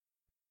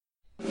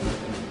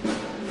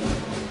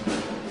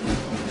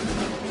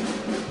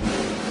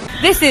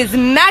This is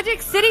Magic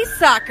City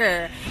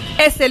Soccer.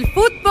 Es el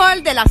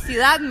fútbol de la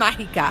ciudad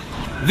mágica.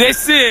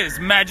 This is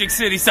Magic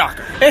City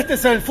Soccer. Este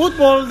es el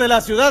fútbol de la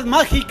ciudad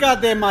mágica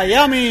de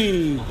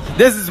Miami.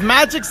 This is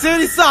Magic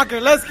City Soccer.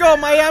 Let's go,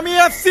 Miami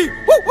FC.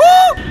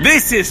 Woo-hoo!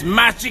 This is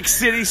Magic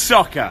City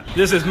Soccer.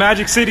 This is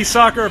Magic City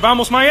Soccer.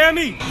 Vamos,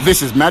 Miami.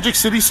 This is Magic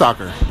City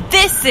Soccer.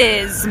 This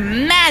is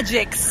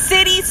Magic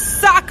City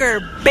Soccer,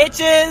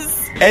 bitches.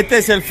 Este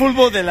es el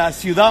fútbol de la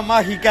ciudad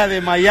mágica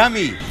de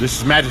Miami. This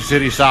is Magic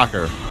City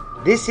Soccer.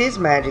 This is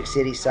Magic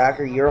City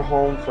Soccer, your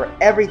home for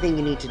everything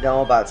you need to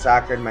know about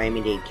soccer in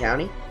Miami-Dade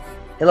County.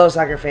 Hello,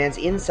 soccer fans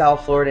in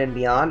South Florida and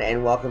beyond,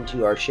 and welcome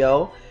to our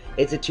show.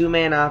 It's a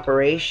two-man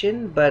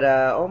operation, but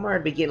Omar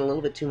had been getting a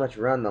little bit too much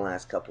run the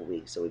last couple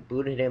weeks, so we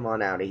booted him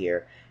on out of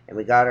here, and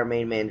we got our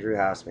main man, Drew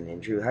Hausman.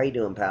 And Drew, how you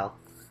doing, pal?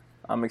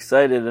 I'm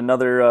excited.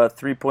 Another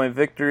three-point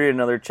victory,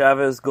 another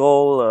Chavez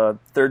goal,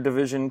 third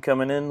division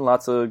coming in.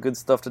 Lots of good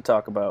stuff to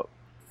talk about.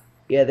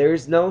 Yeah,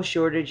 there's no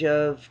shortage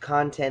of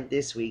content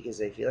this week, as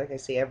I feel like I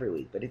say every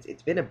week, but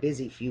it's been a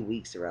busy few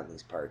weeks around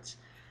these parts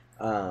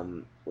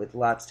with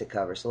lots to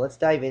cover. So let's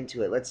dive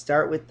into it. Let's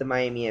start with the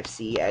Miami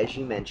FC, as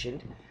you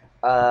mentioned.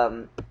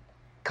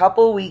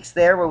 Couple weeks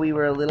there where we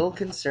were a little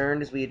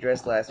concerned, as we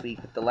addressed last week,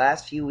 but the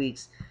last few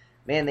weeks,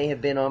 man, they have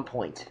been on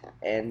point.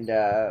 And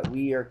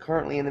we are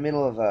currently in the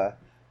middle of a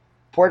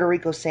Puerto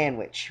Rico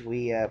sandwich.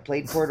 We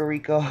played Puerto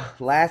Rico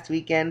last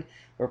weekend.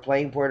 We're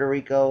playing Puerto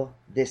Rico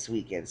this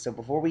weekend. So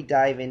before we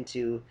dive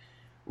into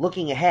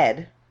looking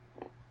ahead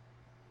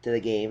to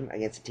the game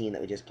against the team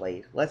that we just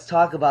played, let's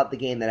talk about the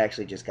game that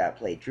actually just got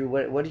played. Drew,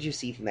 what did you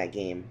see from that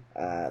game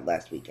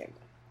last weekend?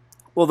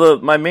 Well,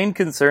 my main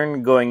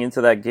concern going into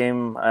that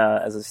game,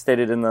 as I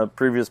stated in the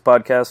previous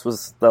podcast,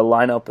 was the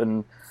lineup,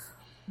 and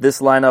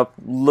this lineup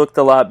looked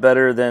a lot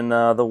better than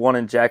the one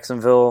in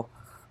Jacksonville.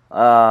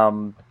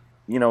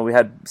 We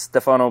had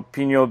Stefano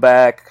Pino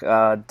back,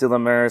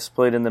 Dylan Maris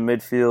played in the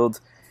midfield,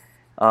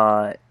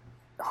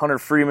 Hunter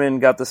Freeman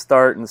got the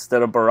start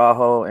instead of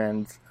Barajo,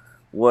 and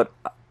what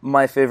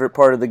my favorite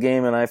part of the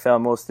game and I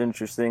found most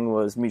interesting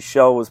was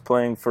Michel was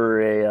playing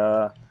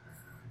for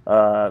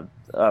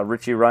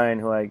Richie Ryan,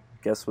 who I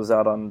guess was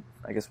out on,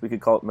 I guess we could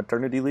call it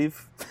maternity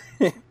leave.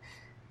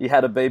 He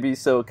had a baby,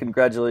 so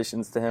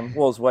congratulations to him.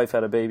 Well, his wife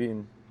had a baby,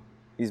 and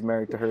he's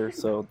married to her,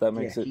 so that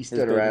makes it. He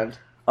stood around.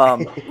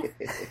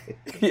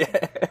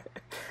 Yeah.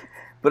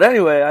 But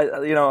anyway,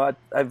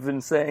 I've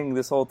been saying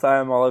this whole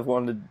time all I've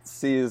wanted to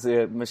see is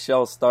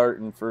Michel start,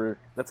 and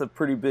that's a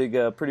pretty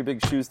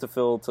big shoes to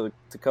fill to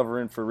cover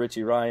in for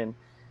Richie Ryan.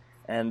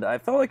 And I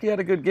felt like he had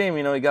a good game.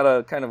 He got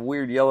a kind of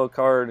weird yellow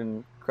card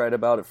and cried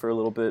about it for a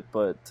little bit,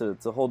 but to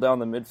hold down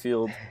the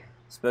midfield,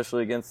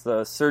 especially against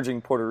the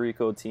surging Puerto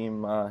Rico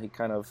team, he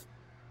kind of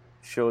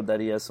showed that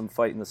he has some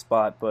fight in the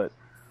spot. But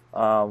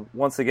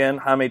once again,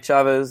 Jaime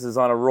Chavez is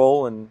on a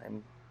roll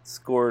and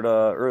scored,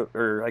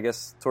 I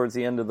guess, towards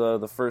the end of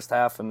the first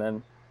half, and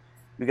then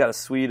we got a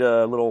sweet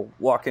little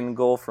walk-in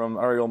goal from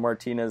Ariel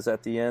Martinez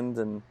at the end,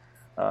 and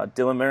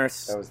Dylan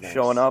Maris nice.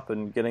 Showing up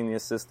and getting the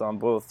assist on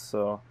both.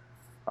 So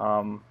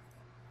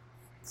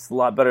it's a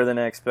lot better than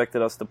I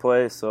expected us to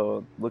play.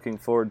 So looking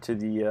forward to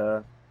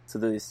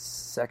the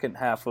second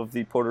half of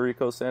the Puerto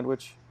Rico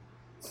sandwich.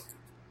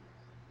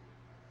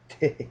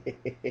 Yeah,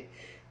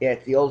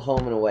 it's the old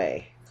home and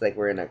away. It's like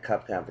we're in a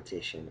cup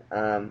competition.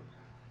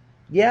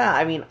 Yeah,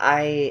 I mean,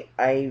 I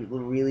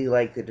really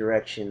like the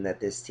direction that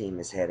this team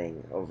is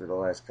heading over the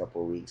last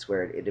couple of weeks,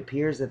 where it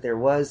appears that there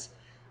was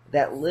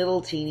that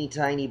little teeny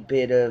tiny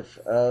bit of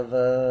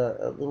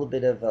a little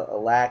bit of a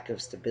lack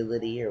of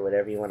stability, or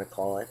whatever you want to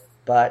call it.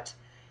 But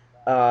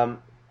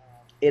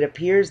it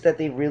appears that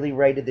they really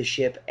righted the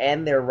ship,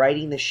 and they're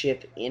righting the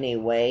ship in a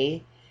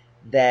way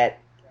that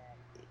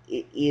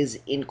is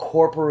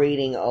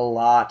incorporating a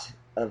lot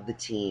of the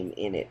team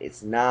in it.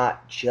 It's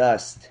not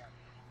just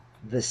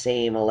the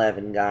same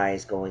 11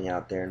 guys going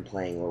out there and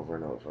playing over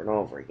and over and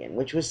over again,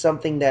 which was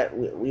something that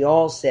we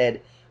all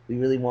said we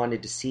really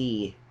wanted to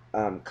see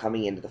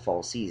coming into the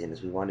fall season,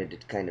 as we wanted to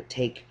kind of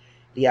take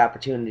the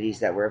opportunities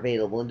that were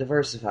available and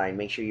diversify and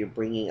make sure you're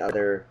bringing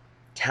other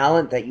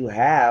talent that you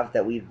have,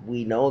 that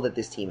we know that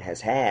this team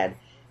has had,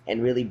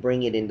 and really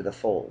bring it into the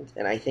fold.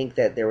 And I think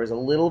that there was a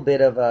little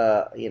bit of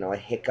a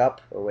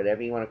hiccup, or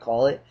whatever you want to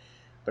call it,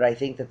 but I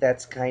think that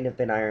that's kind of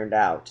been ironed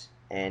out.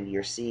 And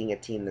you're seeing a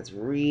team that's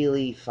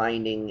really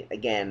finding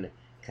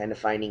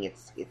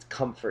its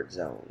comfort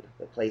zone,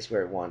 the place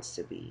where it wants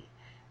to be,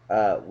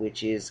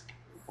 which is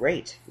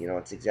great.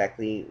 It's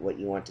exactly what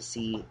you want to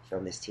see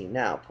from this team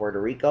now. Puerto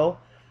Rico,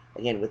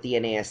 again, with the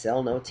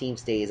NASL, no team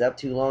stays up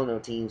too long, no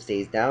team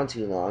stays down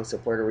too long. So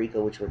Puerto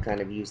Rico, which we're kind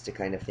of used to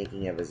kind of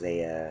thinking of as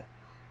an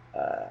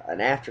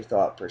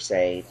afterthought per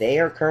se, they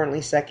are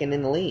currently second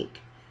in the league.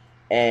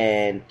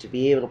 And to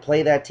be able to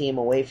play that team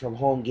away from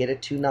home, get a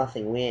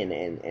 2-0 win,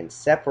 and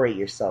separate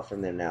yourself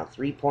from them now.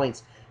 3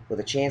 points with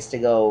a chance to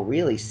go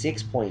really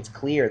 6 points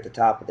clear at the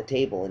top of the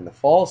table in the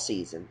fall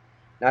season,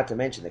 not to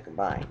mention the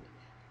combined,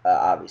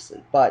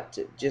 obviously. But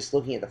just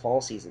looking at the fall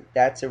season,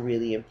 that's a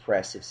really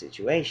impressive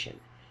situation.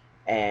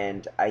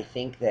 And I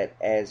think that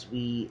as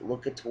we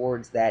look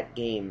towards that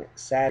game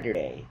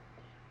Saturday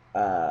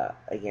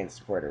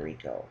against Puerto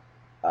Rico,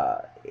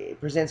 it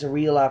presents a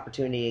real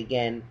opportunity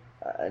again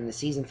in a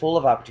season full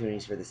of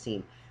opportunities for this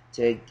team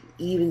to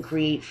even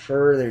create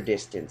further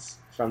distance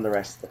from the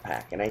rest of the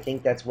pack. And I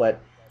think that's what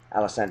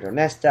Alessandro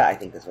Nesta, I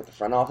think that's what the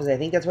front office, I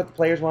think that's what the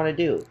players want to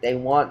do. They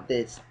want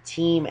this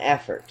team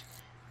effort.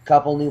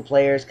 Couple new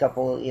players,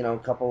 couple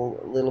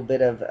little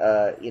bit of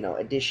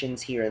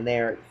additions here and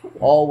there,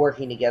 all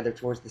working together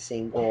towards the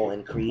same goal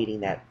and creating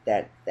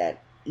that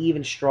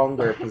even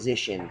stronger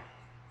position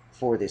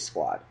for this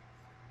squad.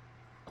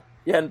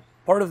 Yeah, and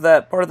part of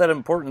that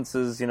importance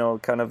is,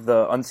 kind of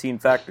the unseen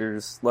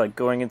factors, like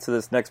going into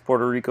this next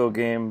Puerto Rico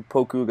game.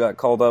 Poku got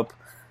called up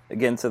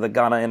again to the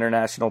Ghana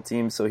international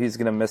team, so he's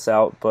going to miss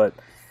out, but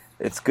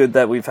it's good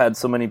that we've had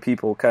so many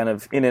people kind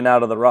of in and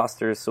out of the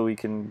roster so we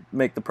can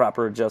make the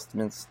proper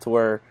adjustments to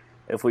where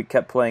if we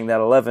kept playing that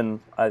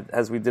 11,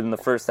 as we did in the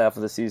first half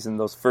of the season,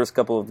 those first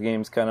couple of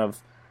games kind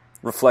of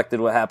reflected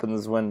what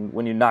happens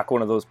when you knock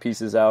one of those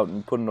pieces out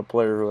and put in a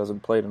player who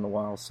hasn't played in a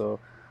while. So,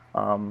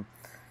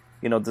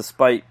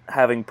 despite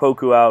having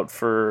Poku out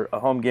for a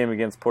home game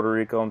against Puerto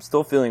Rico, I'm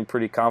still feeling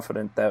pretty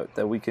confident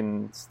that we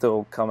can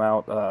still come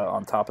out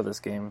on top of this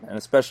game, and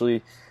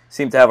especially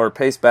seem to have our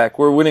pace back.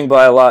 We're winning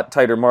by a lot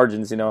tighter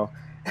margins,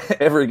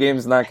 Every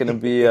game's not going to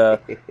be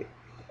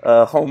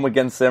home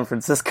against San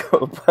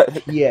Francisco,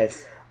 but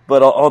yes.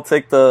 But I'll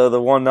take the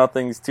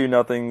 1-0s,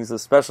 2-0s,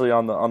 especially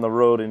on the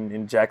road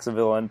in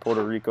Jacksonville and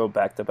Puerto Rico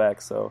back to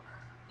back. So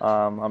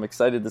I'm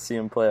excited to see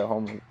him play at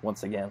home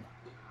once again.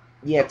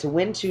 Yeah, to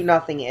win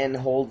 2-0 and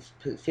hold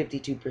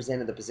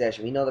 52% of the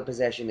possession. We know the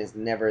possession is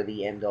never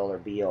the end-all or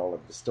be-all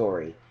of the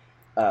story.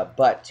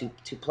 But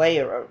to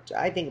play,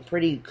 I think, a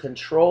pretty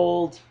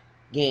controlled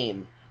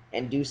game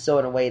and do so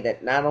in a way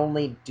that not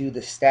only do the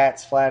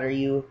stats flatter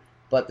you,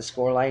 but the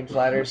scoreline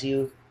flatters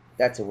you,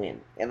 that's a win.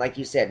 And like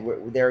you said,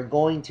 there are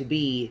going to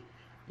be,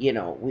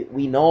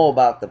 we know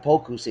about the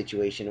Poku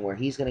situation where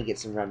he's going to get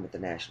some run with the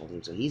national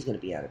team, so he's going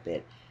to be out a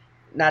bit.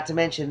 Not to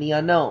mention the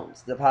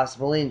unknowns, the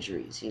possible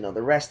injuries,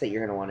 the rest that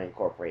you're going to want to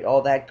incorporate,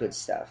 all that good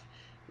stuff.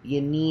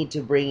 You need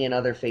to bring in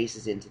other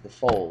faces into the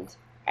fold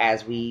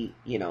as we,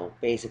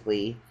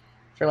 basically,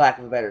 for lack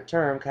of a better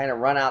term, kind of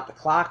run out the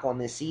clock on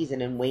this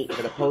season and wait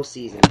for the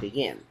postseason to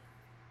begin.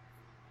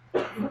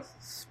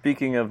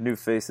 Speaking of new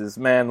faces,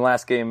 man,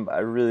 last game I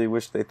really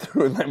wish they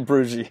threw in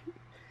Lambruggi.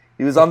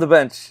 He was on the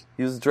bench,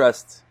 he was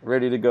dressed,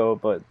 ready to go,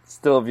 but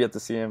still have yet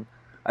to see him.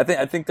 I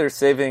think they're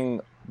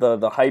saving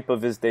the hype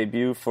of his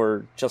debut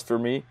for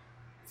me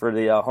for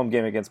the home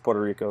game against Puerto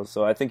Rico.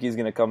 So I think he's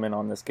going to come in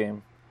on this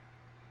game.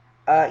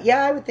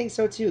 Yeah, I would think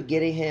so too.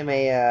 Getting him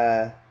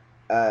a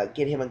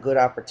good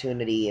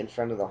opportunity in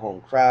front of the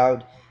home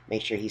crowd.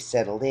 Make sure he's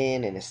settled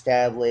in and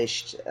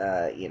established.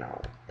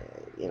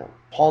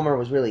 Palmer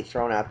was really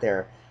thrown out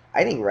there,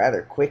 I think,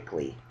 rather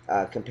quickly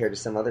compared to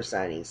some other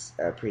signings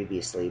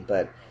previously.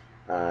 But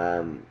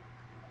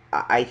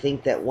I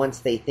think that once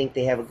they think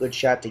they have a good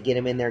shot to get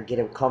him in there, get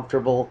him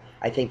comfortable,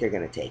 I think they're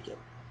going to take him.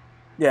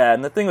 Yeah,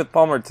 and the thing with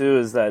Palmer, too,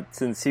 is that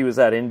since he was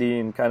at Indy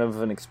and kind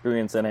of an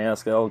experienced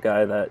NASL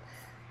guy, that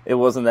it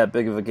wasn't that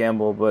big of a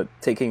gamble, but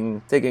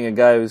taking a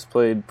guy who's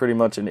played pretty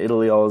much in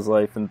Italy all his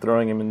life and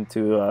throwing him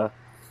into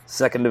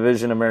second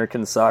division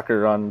American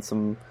soccer on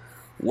some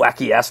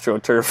wacky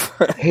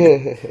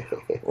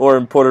AstroTurf, or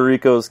in Puerto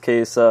Rico's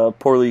case,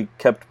 poorly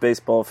kept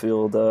baseball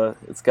field,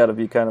 it's got to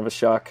be kind of a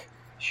shock.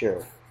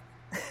 Sure.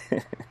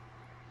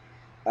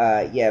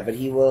 Yeah, but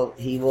he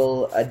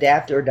will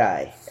adapt or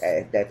die.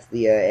 That's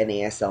the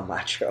NASL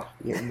mantra.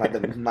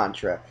 The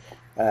mantra.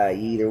 You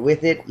either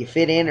with it, you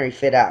fit in, or you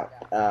fit out.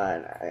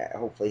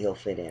 Hopefully he'll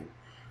fit in.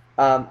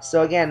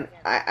 So again,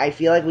 I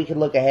feel like we could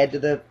look ahead to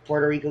the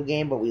Puerto Rico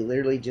game, but we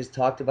literally just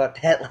talked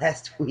about that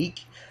last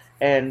week,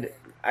 and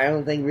I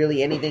don't think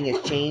really anything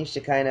has changed to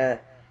kind of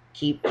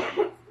keep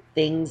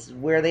things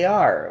where they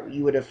are.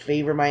 You would have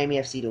favored Miami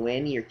FC to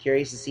win. You're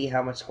curious to see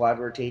how much squad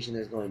rotation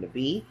there's going to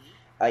be.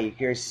 You're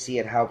curious to see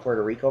how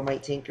Puerto Rico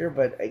might tinker,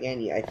 but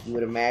again, you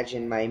would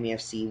imagine Miami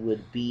FC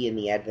would be in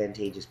the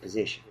advantageous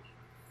position.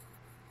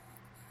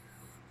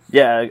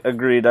 Yeah,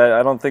 agreed.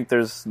 I don't think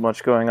there's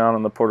much going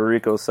on the Puerto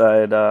Rico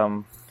side.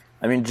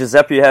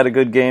 Giuseppe had a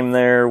good game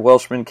there.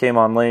 Welshman came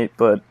on late,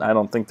 but I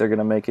don't think they're going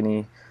to make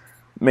any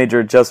major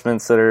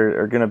adjustments that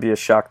are going to be a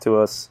shock to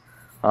us.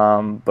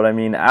 But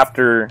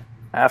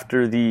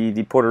after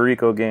the Puerto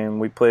Rico game,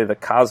 we play the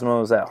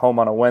Cosmos at home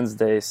on a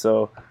Wednesday,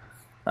 so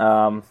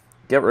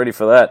get ready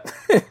for that.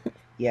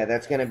 Yeah,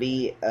 that's going to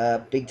be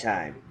big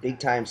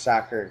time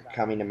soccer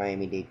coming to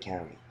Miami-Dade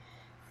County.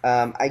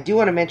 I do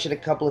want to mention a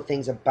couple of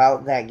things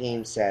about that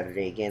game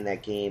Saturday. Again,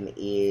 that game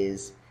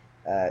is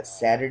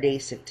Saturday,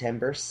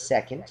 September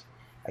 2nd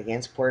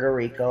against Puerto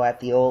Rico at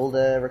the old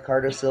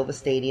Ricardo Silva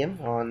Stadium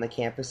on the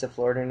campus of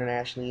Florida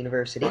International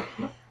University.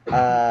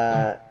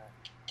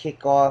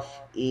 Kickoff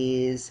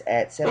is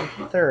at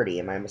 7:30.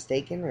 Am I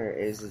mistaken, or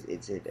is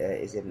it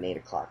an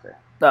 8 o'clocker?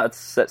 No,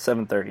 it's at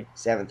 7:30.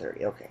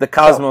 7:30. Okay. The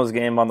Cosmos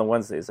game on the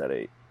Wednesday is at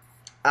 8.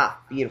 Ah,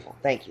 beautiful.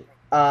 Thank you.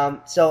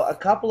 So a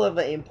couple of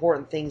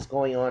important things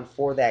going on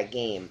for that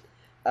game.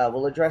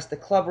 We'll address the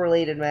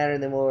club-related matter,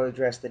 and then we'll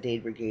address the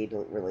Dade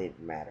Brigade-related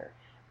matter.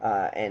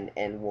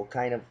 And we'll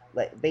kind of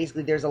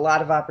basically there's a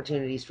lot of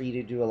opportunities for you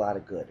to do a lot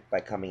of good by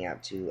coming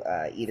out to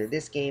either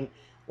this game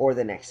or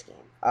the next game.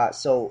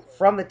 So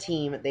from the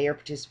team, they are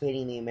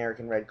participating in the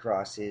American Red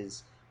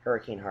Cross's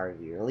Hurricane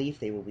Harvey relief.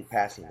 They will be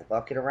passing the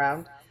bucket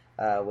around,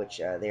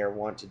 which they are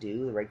wont to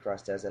do. The Red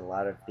Cross does at a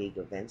lot of big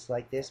events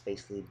like this,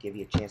 basically to give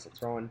you a chance to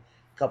throw in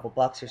a couple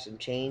bucks or some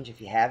change if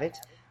you have it.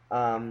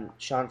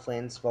 Sean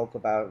Flynn spoke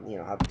about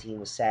how the team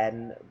was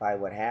saddened by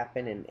what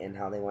happened and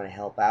how they want to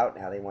help out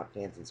and how they want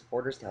fans and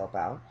supporters to help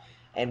out,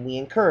 and we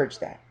encourage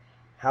that.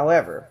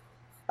 However,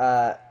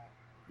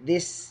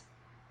 this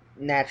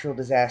natural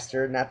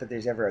disaster, not that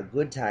there's ever a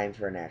good time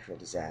for a natural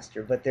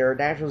disaster, but there are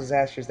natural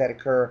disasters that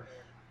occur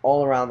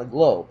all around the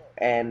globe,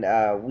 and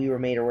we were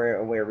made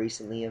aware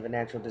recently of a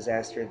natural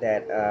disaster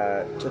that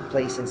took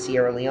place in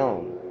Sierra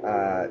Leone.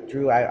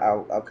 Drew,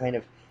 I'll kind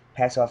of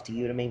pass off to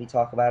you to maybe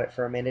talk about it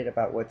for a minute,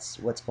 about what's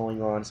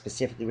going on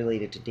specifically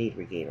related to Dade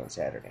Brigade on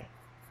Saturday.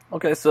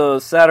 Okay, so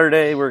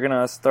Saturday we're going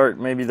to start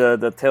maybe the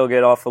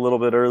tailgate off a little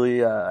bit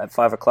early at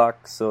 5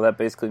 o'clock, so that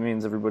basically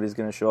means everybody's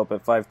going to show up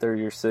at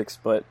 5:30 or 6,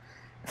 but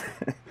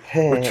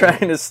we're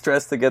trying to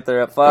stress to get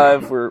there at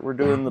 5. We're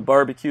doing the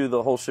barbecue,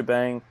 the whole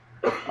shebang,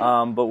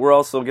 but we're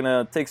also going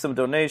to take some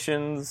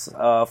donations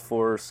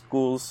for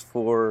schools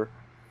for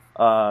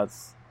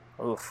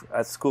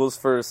Schools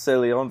for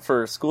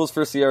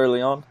Sierra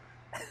Leone,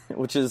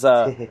 which is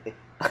I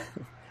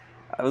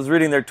was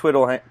reading their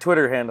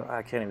Twitter handle.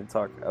 I can't even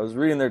talk. I was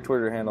reading their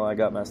Twitter handle. I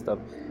got messed up.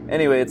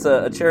 Anyway, it's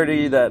a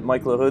charity that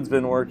Mike LaHood's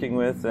been working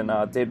with, and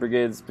Dade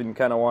Brigade's been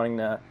kind of wanting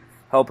to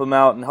help him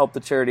out and help the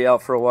charity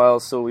out for a while.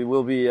 So we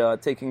will be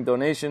taking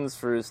donations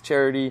for his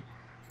charity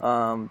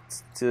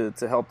to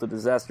help the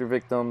disaster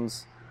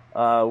victims.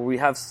 We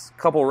have a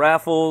couple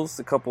raffles,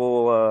 a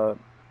couple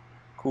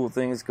cool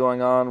things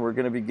going on. We're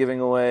going to be giving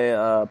away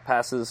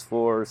passes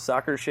for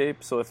Soccer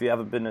Shape. So if you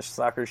haven't been to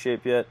Soccer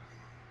Shape yet,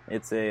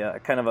 it's a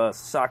kind of a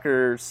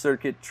soccer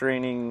circuit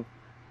training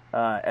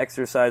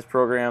exercise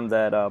program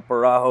that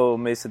Barajo,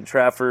 Mason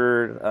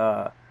Trafford,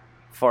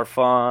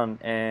 Farfan,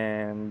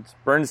 and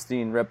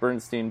Rep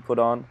Bernstein put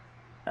on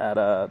at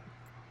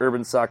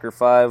Urban Soccer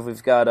 5.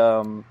 We've got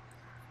a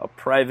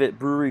private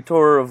brewery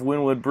tour of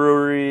Wynwood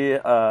Brewery.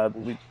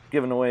 We've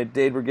given away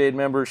Dade Brigade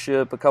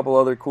membership, a couple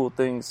other cool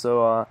things.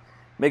 So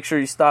make sure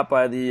you stop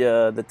by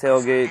the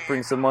tailgate,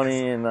 bring some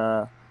money,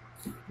 and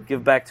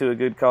give back to a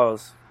good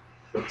cause.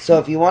 So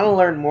if you want to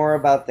learn more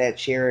about that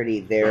charity,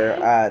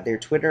 their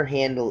Twitter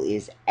handle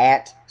is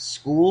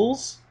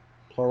 @schools,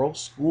 plural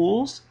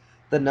schools,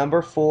 the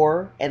number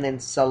 4, and then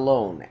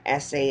Salone,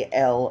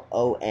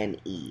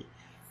 Salone.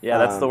 Yeah,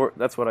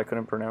 that's what I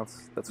couldn't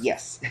pronounce.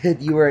 Yes,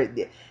 you would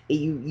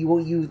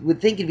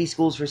think it'd be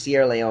Schools for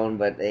Sierra Leone,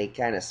 but they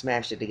kind of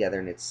smashed it together,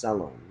 and it's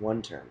Salone,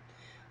 one term.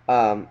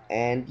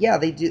 And yeah,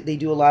 they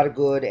do a lot of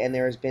good, and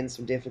there has been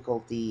some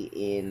difficulty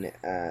in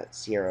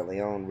Sierra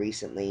Leone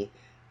recently.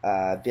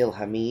 Bill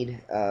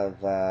Hamid of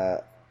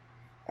the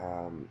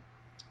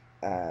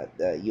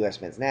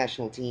U.S. men's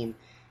national team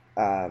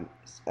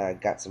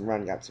got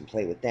some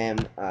play with them.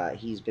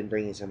 He's been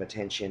bringing some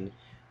attention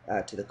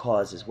to the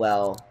cause as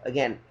well.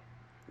 Again,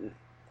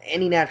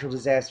 any natural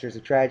disaster is a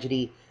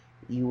tragedy.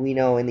 We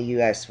know in the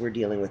U.S. we're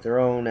dealing with our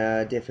own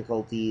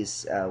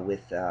difficulties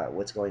with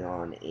what's going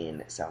on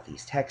in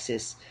Southeast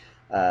Texas.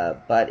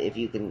 But if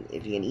you can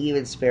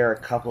even spare a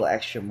couple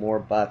extra more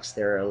bucks,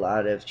 there are a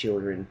lot of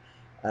children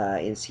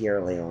in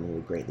Sierra Leone who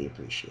would greatly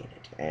appreciate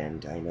it.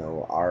 And I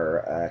know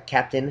our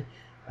captain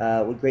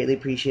would greatly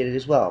appreciate it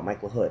as well,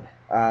 Michael Hood.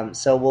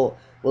 So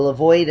we'll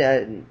avoid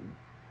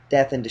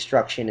death and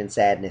destruction and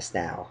sadness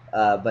now.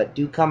 But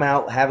do come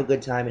out, have a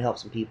good time, and help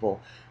some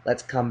people.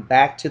 Let's come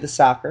back to the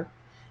soccer.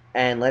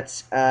 And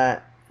let's,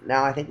 now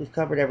I think we've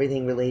covered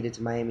everything related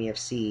to Miami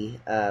FC.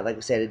 Like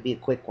we said, it'd be a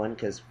quick one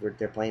because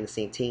they're playing the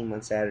same team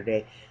on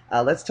Saturday.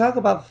 Let's talk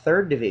about the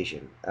third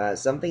division,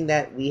 something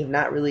that we have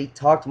not really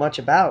talked much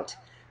about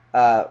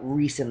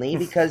recently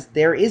because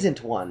there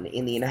isn't one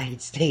in the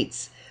United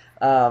States.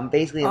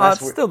 Basically,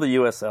 it's still the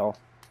USL.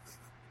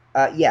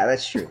 Yeah,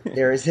 that's true.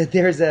 There's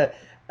a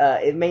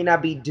it may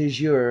not be de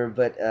jure,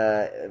 but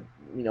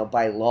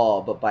by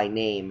law, but by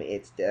name,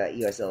 it's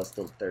USL is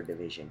still the third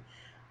division.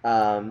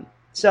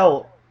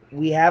 So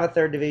we have a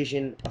third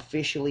division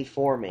officially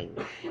forming,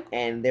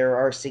 and there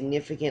are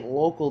significant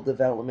local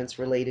developments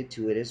related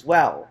to it as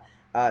well,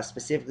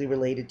 specifically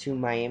related to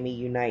Miami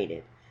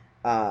United.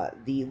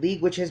 The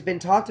league, which has been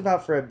talked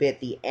about for a bit,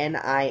 the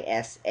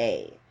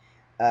NISA,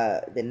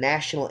 the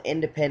National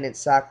Independent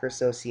Soccer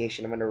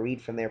Association, I'm going to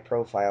read from their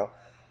profile,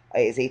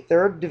 is a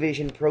third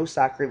division pro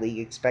soccer league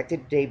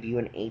expected to debut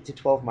in 8 to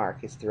 12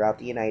 markets throughout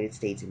the United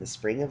States in the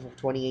spring of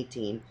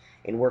 2018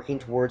 and working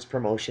towards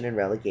promotion and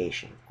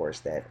relegation. Of course,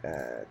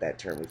 that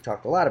term we've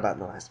talked a lot about in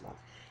the last month.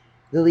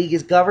 The league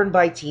is governed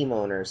by team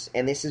owners,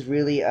 and this is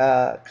really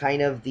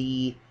kind of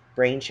the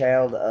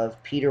brainchild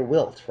of Peter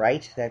Wilt,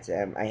 right? That's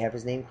I have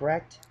his name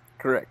correct?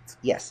 Correct.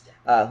 Yes,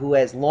 who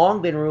has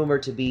long been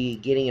rumored to be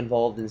getting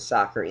involved in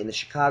soccer in the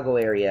Chicago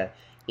area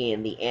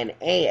in the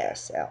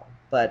NASL.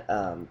 But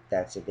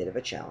that's a bit of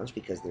a challenge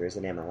because there is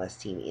an MLS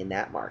team in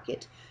that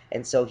market.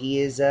 And so he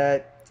is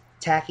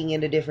tacking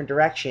in a different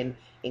direction,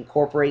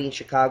 incorporating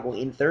Chicago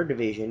in third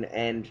division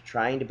and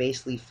trying to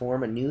basically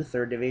form a new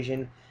third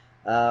division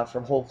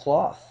from whole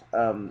cloth.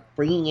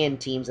 Bringing in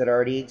teams that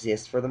already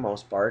exist for the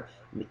most part,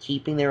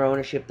 keeping their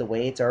ownership the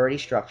way it's already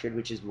structured,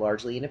 which is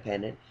largely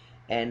independent,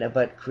 and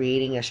but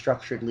creating a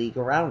structured league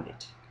around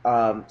it.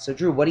 So,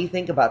 Drew, what do you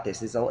think about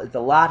this? It's a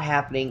lot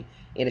happening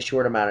in a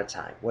short amount of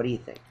time. What do you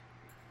think?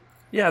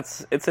 Yeah,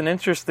 it's an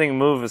interesting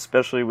move,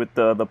 especially with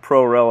the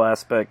pro-rel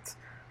aspect.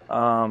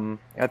 I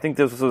think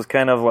this was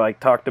kind of like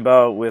talked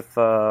about with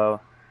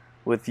USL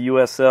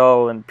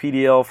and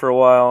PDL for a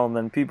while, and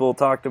then people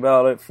talked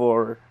about it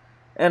for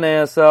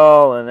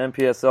NASL and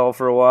NPSL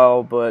for a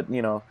while. But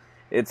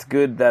it's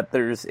good that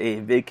there's a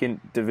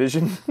vacant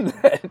division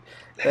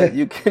that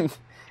you can,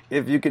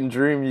 if you can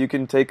dream, you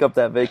can take up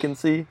that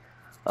vacancy.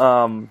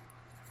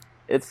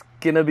 It's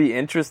gonna be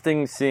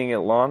interesting seeing it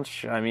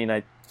launch. I mean,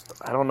 I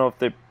don't know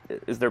if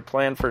is their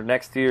plan for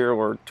next year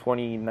or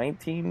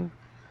 2019.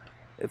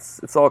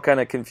 It's all kind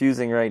of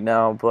confusing right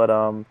now, but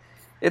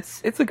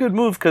it's a good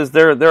move because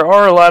there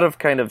are a lot of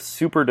kind of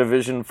Super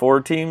Division 4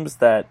 teams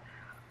that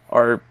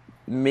are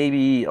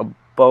maybe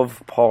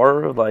above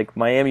par, like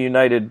Miami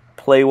United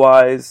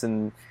play-wise,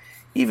 and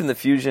even the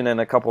Fusion and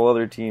a couple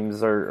other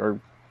teams are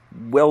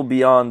well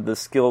beyond the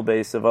skill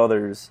base of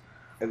others,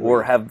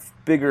 or have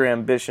bigger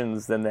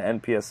ambitions than the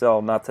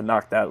NPSL, not to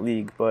knock that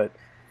league, but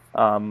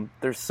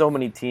there's so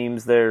many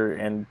teams there,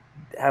 and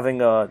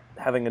having a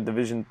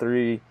Division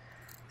 3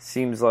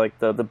 seems like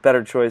the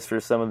better choice for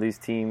some of these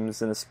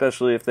teams, and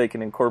especially if they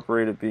can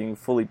incorporate it being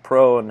fully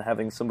pro and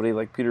having somebody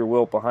like Peter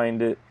Wilt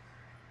behind it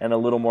and a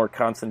little more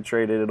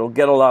concentrated, it'll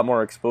get a lot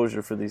more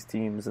exposure for these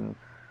teams, and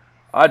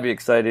I'd be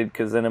excited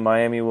because then in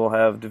Miami we'll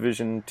have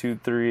Division 2,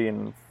 3,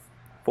 and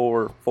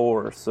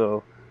 4,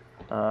 so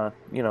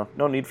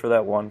no need for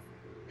that one.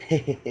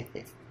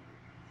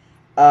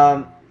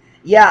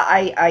 Yeah,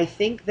 I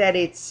think that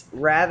it's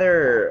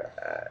rather,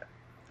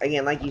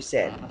 again, like you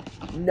said,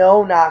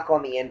 no knock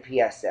on the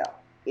NPSL.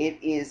 It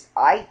is,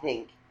 I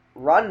think,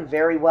 run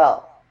very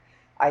well.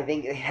 I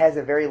think it has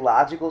a very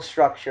logical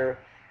structure,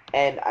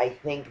 and I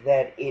think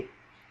that it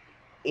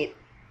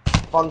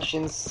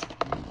functions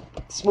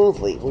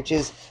smoothly, which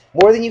is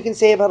more than you can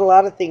say about a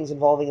lot of things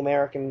involving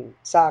American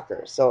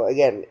soccer. So,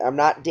 again, I'm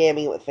not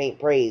damning it with faint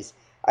praise.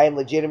 I am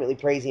legitimately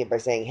praising it by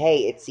saying,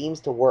 hey, it seems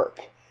to work.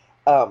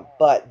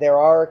 But there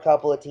are a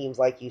couple of teams,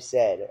 like you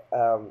said,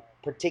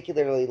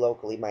 particularly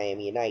locally,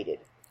 Miami United,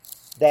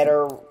 that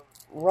are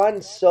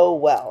run so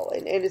well.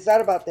 And it's not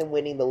about them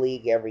winning the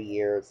league every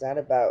year. It's not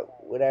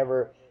about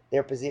whatever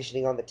they're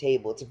positioning on the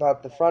table. It's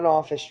about the front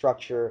office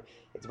structure.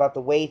 It's about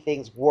the way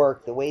things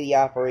work, the way the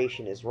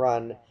operation is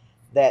run,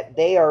 that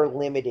they are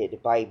limited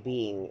by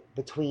being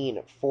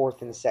between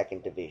 4th and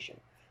 2nd division.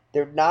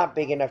 They're not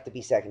big enough to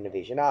be 2nd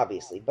division,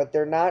 obviously, but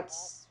they're not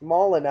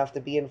small enough to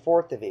be in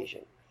 4th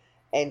division.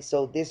 And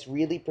so this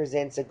really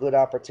presents a good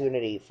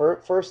opportunity,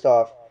 first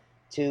off,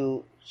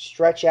 to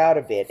stretch out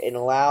a bit and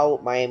allow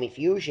Miami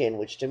Fusion,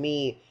 which to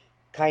me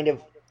kind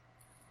of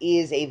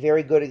is a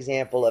very good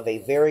example of a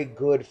very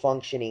good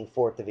functioning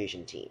 4th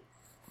division team,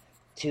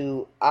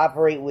 to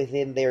operate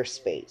within their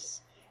space.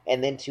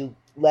 And then to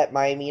let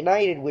Miami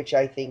United, which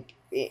I think,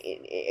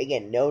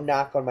 again, no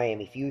knock on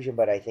Miami Fusion,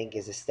 but I think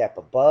is a step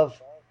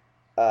above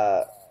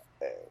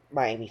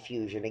Miami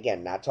Fusion.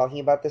 Again, not talking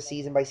about the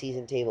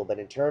season-by-season table, but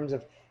in terms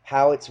of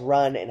how it's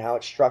run and how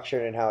it's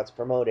structured and how it's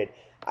promoted,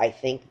 I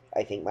think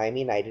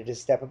Miami United is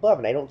a step above,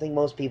 and I don't think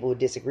most people would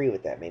disagree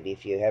with that. Maybe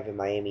if you have a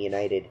Miami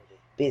United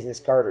business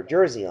card or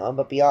jersey on,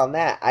 but beyond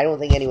that, I don't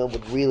think anyone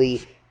would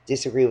really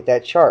disagree with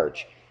that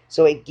charge.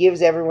 So it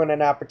gives everyone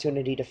an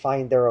opportunity to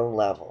find their own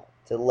level,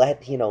 to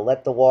let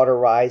the water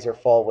rise or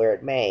fall where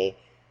it may,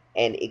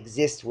 and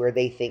exist where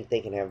they think they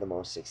can have the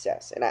most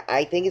success. And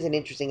I think it's an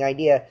interesting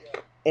idea,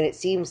 and it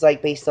seems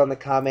like, based on the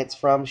comments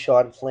from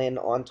Sean Flynn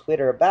on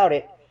Twitter about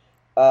it,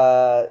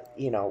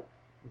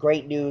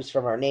 great news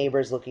from our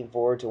neighbors, looking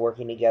forward to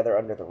working together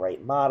under the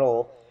right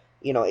model.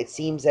 It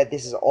seems that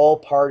this is all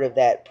part of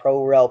that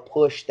pro-rel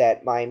push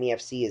that Miami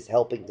FC is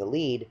helping to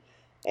lead,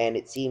 and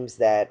it seems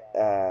that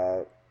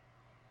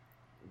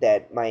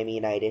that Miami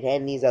United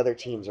and these other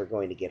teams are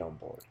going to get on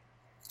board.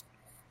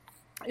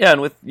 Yeah,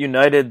 and with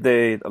United,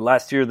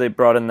 last year they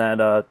brought in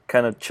that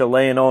kind of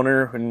Chilean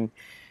owner, and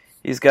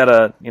he's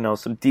got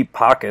some deep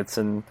pockets,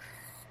 and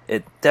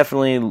it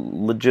definitely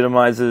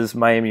legitimizes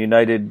Miami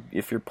United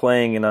if you're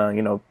playing in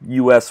a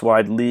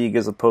U.S.-wide league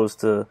as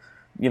opposed to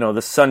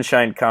the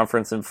Sunshine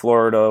Conference in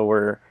Florida,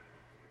 where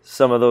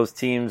some of those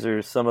teams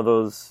or some of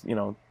those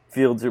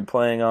fields you're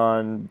playing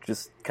on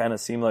just kind of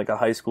seem like a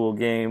high school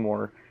game,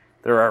 or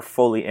there are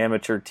fully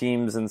amateur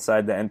teams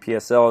inside the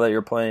NPSL that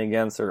you're playing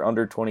against, or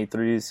under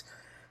 23s.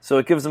 So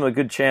it gives them a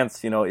good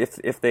chance,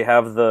 if they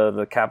have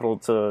the capital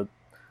to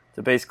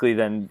basically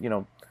then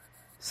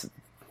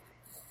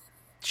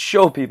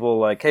show people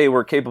like, hey,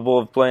 we're capable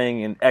of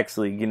playing in X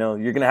League. You know,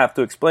 you're going to have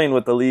to explain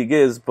what the league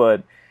is,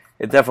 but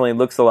it definitely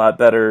looks a lot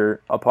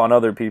better upon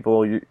other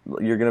people. You're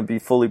going to be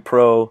fully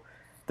pro.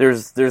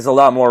 There's a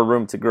lot more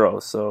room to grow,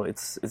 so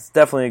it's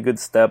definitely a good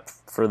step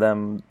for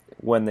them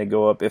when they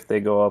go up, if they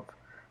go up.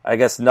 I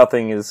guess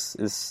nothing is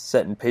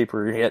set in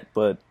paper yet,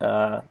 but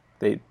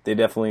they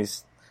definitely,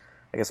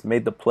 I guess,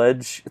 made the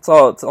pledge. It's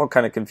all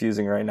kind of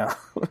confusing right now.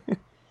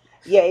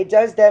 Yeah, it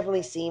does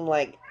definitely seem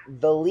like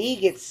the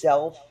league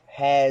itself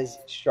has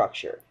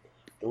structure.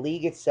 The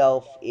league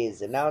itself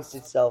is announced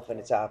itself and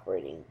it's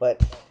operating,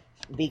 but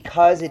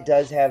because it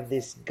does have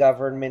this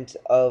government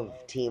of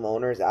team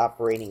owners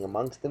operating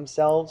amongst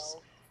themselves,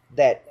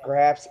 that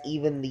perhaps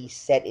even the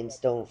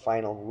set-in-stone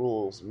final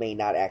rules may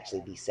not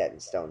actually be set in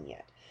stone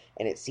yet.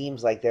 And it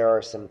seems like there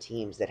are some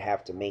teams that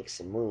have to make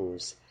some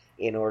moves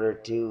in order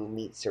to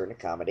meet certain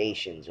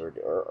accommodations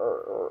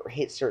or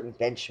hit certain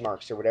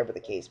benchmarks or whatever the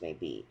case may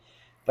be.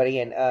 But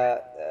again,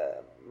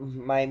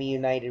 Miami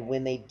United,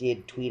 when they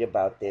did tweet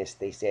about this,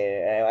 they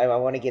said, I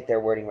want to get their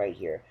wording right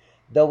here.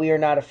 Though we are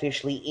not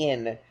officially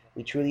in,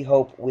 we truly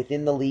hope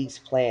within the league's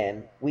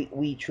plan,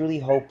 we truly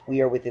hope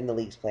we are within the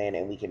league's plan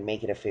and we can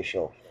make it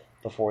official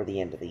before the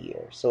end of the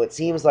year. So it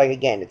seems like,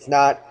 again, it's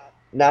not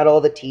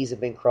all the T's have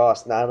been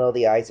crossed, not all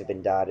the I's have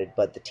been dotted,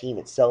 but the team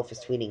itself is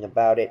tweeting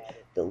about it,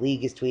 the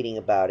league is tweeting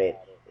about it.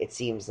 It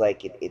seems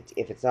like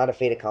if it's not a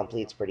fait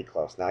accompli, it's pretty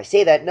close. Now, I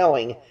say that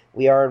knowing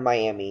we are in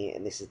Miami,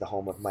 and this is the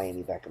home of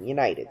Miami Beckham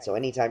United. So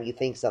anytime you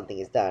think something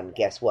is done,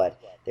 guess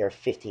what? There are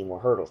 15 more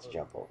hurdles to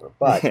jump over.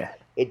 But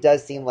It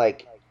does seem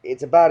like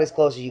it's about as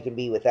close as you can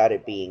be without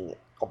it being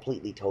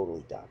completely,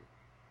 totally done.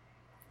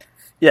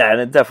 Yeah,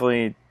 and it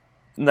definitely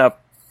not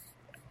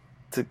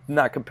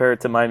compare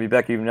it to Miami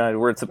Beckham United,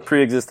 where it's a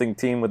pre-existing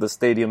team with a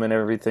stadium and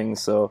everything.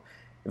 So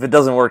if it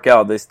doesn't work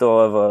out, they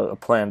still have a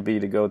plan B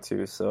to go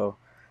to. So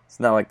it's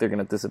not like they're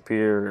going to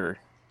disappear, or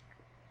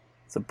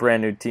it's a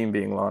brand new team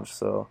being launched.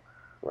 So,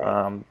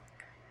 right.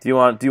 Do you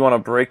want to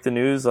break the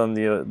news on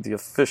the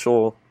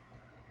official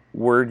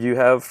word you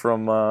have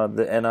from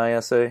the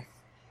NISA?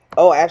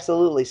 Oh,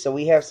 absolutely. So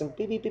we have some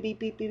beep, beep, beep, beep,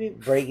 beep,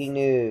 beep, breaking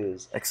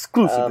news.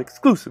 Exclusive.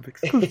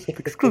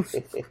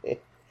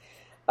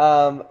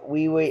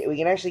 We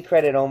can actually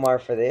credit Omar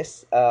for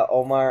this.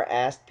 Omar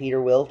asked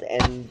Peter Wilt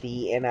and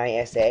the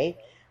NISA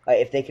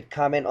if they could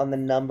comment on the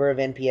number of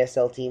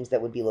NPSL teams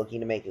that would be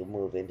looking to make a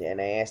move into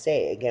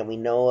NISA. Again, we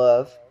know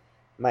of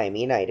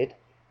Miami United,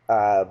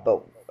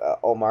 but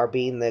Omar,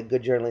 being the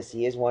good journalist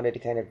he is, wanted to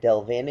kind of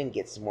delve in and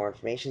get some more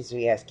information. So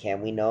he asked,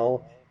 can we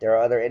know there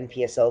are other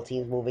NPSL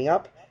teams moving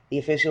up? The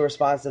official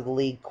response of the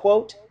league,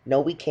 quote, no,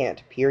 we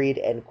can't, period,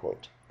 end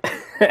quote.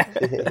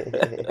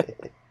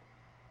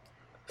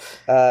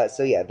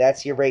 So yeah,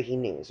 that's your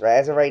breaking news. Right?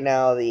 As of right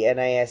now, the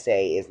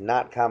NISA is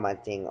not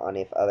commenting on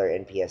if other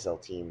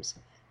NPSL teams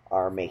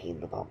are making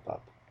the bump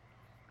up.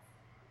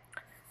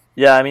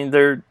 Yeah, I mean,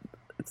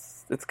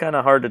 it's kind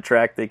of hard to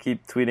track. They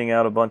keep tweeting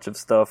out a bunch of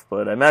stuff,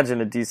 but I imagine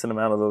a decent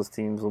amount of those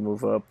teams will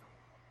move up.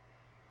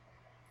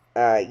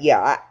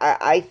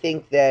 I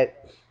think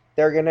that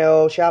they're going to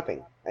go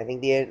shopping. I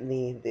think the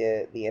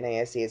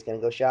NISA is going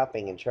to go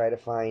shopping and try to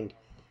find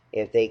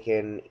if they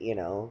can,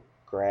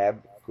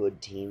 grab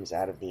good teams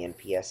out of the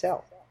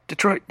NPSL.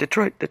 Detroit.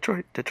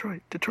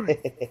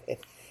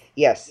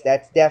 Yes,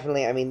 that's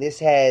definitely. I mean, this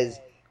has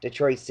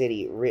Detroit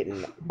City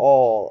written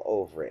all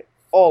over it.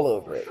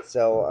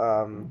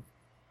 So,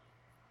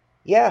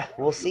 yeah,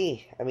 we'll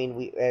see. I mean,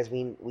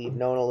 we've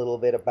known a little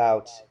bit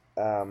about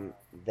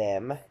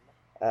them.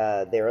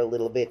 They're a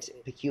little bit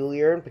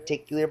peculiar and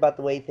particular about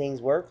the way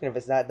things work, and if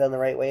it's not done the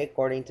right way,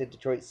 according to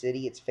Detroit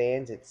City, its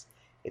fans, its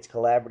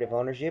collaborative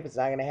ownership, it's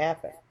not going to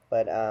happen.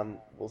 But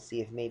we'll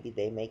see if maybe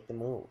they make the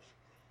move.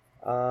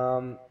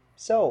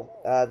 So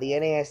the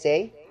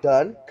NASA,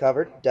 done,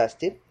 covered,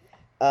 dusted.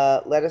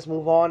 Let us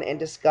move on and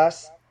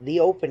discuss the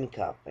Open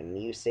Cup. And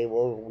you say,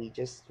 well, we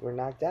just were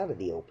knocked out of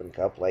the Open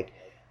Cup like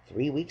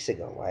 3 weeks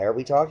ago. Why are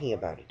we talking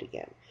about it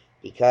again?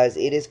 Because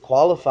it is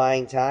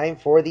qualifying time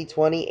for the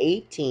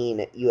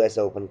 2018 U.S.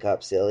 Open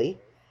Cup, silly.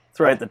 That's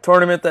right, the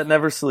tournament that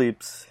never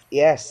sleeps.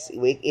 Yes,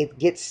 it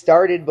gets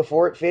started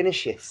before it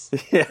finishes.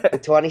 Yeah. The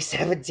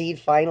 2017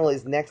 final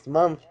is next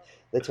month.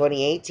 The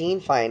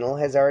 2018 final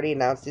has already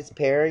announced its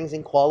pairings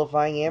and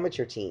qualifying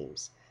amateur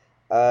teams.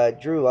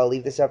 Drew, I'll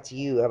leave this up to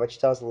you. How about you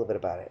tell us a little bit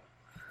about it?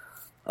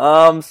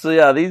 So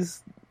yeah,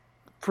 these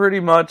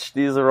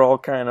are all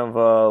kind of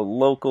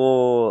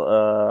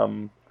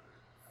local.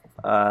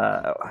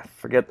 I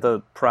forget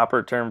the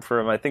proper term for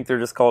them. I think they're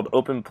just called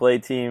open play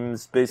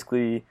teams,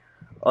 basically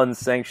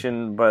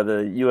unsanctioned by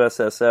the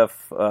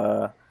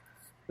USSF.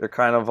 They're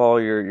kind of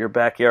all your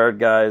backyard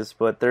guys,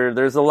 but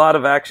there's a lot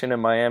of action in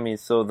Miami.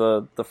 So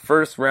the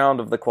first round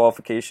of the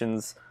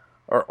qualifications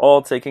are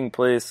all taking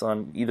place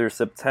on either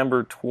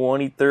September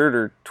 23rd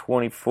or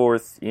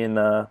 24th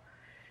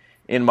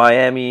in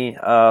Miami.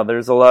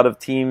 There's a lot of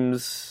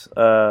teams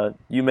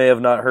you may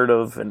have not heard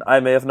of, and I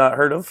may have not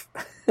heard of.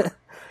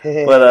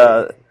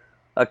 But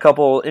a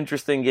couple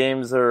interesting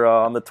games are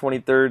on the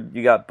 23rd.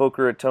 You got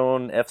Boca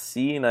Raton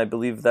FC, and I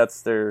believe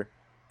that's their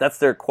that's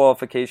their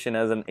qualification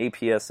as an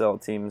APSL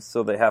team,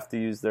 so they have to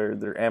use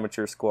their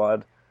amateur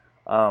squad.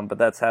 But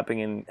that's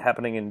happening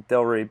in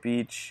Delray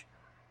Beach.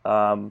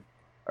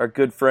 Our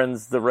good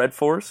friends, the Red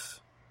Force,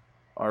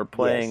 are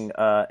playing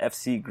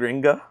FC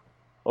Gringa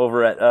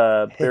over at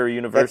Barry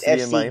University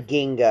That's in Miami.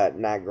 Ginga,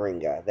 not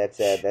Gringa.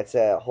 That's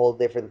a whole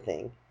different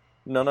thing.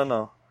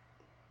 No.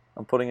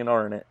 I'm putting an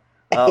R in it.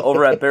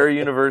 Over at Barry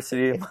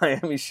University in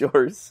Miami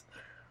Shores.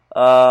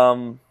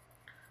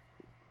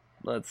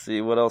 Let's see,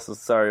 what else is,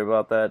 sorry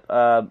about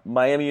that.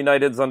 Miami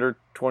United's under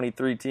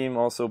 23 team,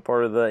 also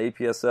part of the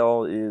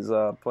APSL, is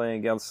playing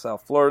against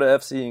South Florida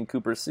FC in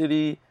Cooper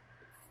City.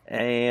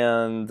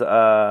 And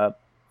there's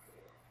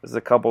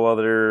a couple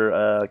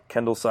other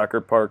Kendall Soccer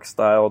Park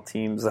style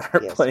teams that are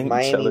playing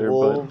Miami each other.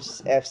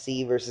 Wolves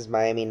FC versus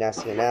Miami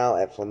Nacional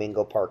at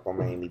Flamingo Park on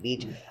Miami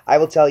Beach. I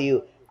will tell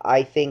you,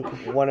 I think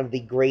one of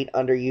the great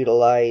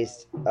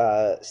underutilized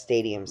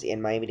stadiums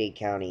in Miami-Dade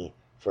County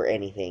for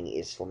anything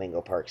is Flamingo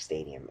Park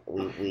Stadium.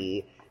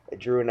 We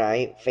Drew and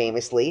I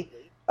famously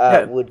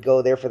would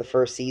go there for the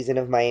first season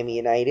of Miami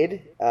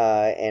United,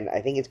 and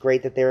I think it's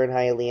great that they're in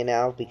Hialeah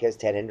now because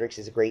Ted Hendricks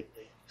is a great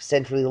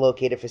centrally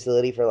located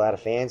facility for a lot of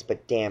fans,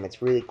 but damn,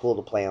 it's really cool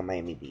to play on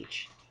Miami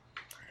Beach.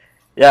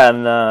 Yeah,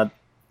 and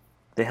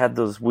they had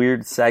those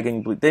weird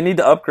sagging they need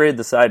to upgrade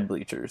the side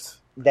bleachers.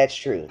 That's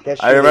true.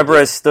 I remember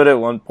I stood at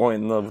one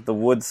point and the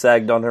wood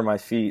sagged under my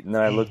feet, and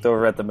then I looked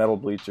over at the metal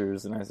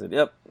bleachers and I said,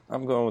 "Yep,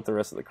 I'm going with the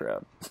rest of the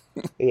crowd."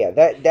 Yeah,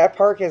 that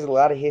park has a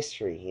lot of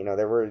history. You know,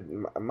 there were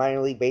a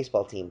minor league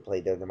baseball team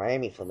played there, the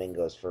Miami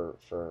Flamingos,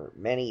 for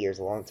many years,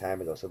 a long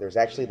time ago. So there's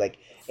actually like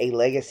a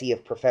legacy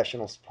of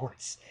professional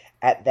sports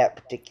at that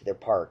particular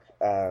park.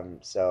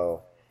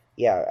 So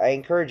yeah, I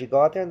encourage you,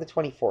 go out there on the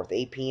 24th,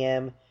 8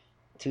 p.m.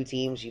 2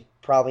 teams you've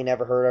probably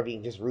never heard of. You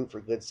can just root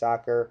for good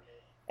soccer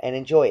and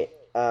enjoy it.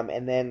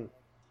 And then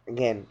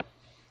again,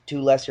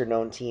 2 lesser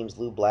known teams,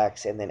 Lou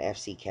Blacks and then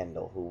FC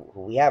Kendall, who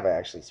we have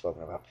actually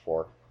spoken about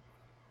before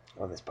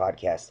on this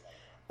podcast.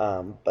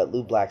 But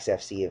Lou Blacks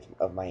FC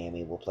of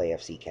Miami will play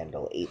FC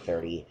Kendall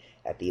 8:30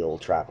 at the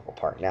old Tropical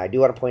Park. Now I do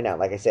want to point out,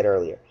 like I said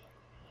earlier,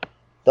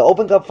 the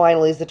Open Cup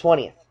final is the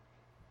 20th.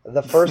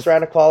 The first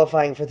round of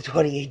qualifying for the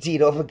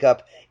 2018 Open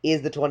Cup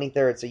is the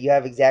 23rd. So you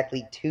have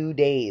exactly 2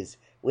 days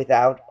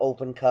without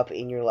Open Cup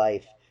in your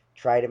life.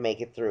 Try to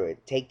make it through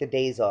it. Take the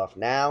days off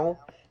now.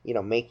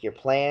 Make your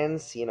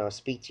plans.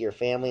 Speak to your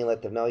family and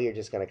let them know you're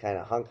just going to kind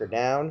of hunker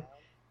down.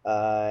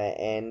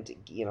 And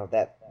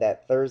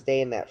that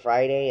Thursday and that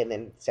Friday and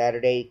then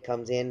Saturday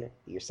comes in,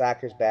 your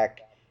soccer's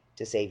back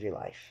to save your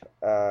life.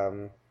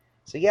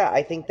 So yeah,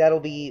 I think that'll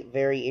be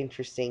very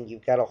interesting.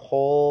 You've got a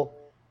whole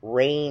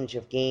range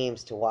of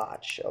games to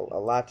watch, a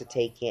lot to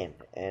take in,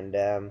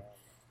 and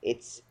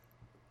it's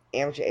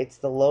amateur. It's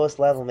the lowest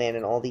level, man,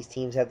 and all these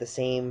teams have the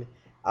same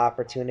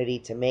opportunity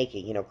to make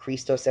it.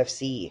 Christos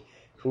FC,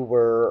 who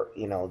were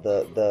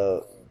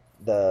the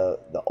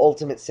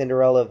ultimate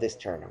Cinderella of this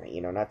tournament.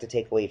 Not to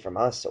take away from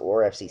us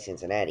or FC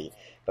Cincinnati,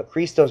 but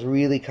Christos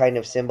really kind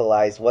of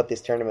symbolized what this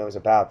tournament was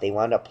about. They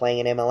wound up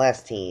playing an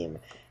MLS team,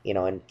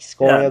 and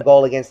scoring a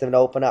goal against them to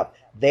open up.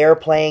 They're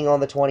playing on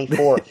the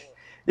 24th.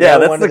 Yeah,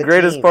 that's the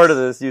greatest part of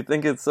this. You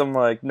think it's some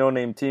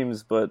no-name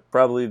teams, but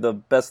probably the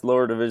best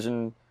lower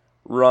division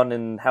run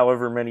in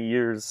however many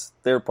years.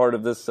 They're part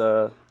of this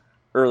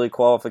early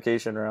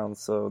qualification round,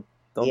 so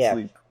don't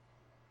sleep.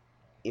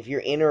 If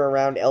you're in or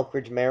around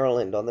Elkridge,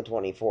 Maryland on the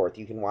 24th,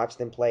 you can watch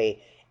them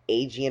play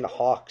Aegean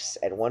Hawks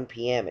at 1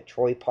 p.m. at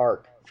Troy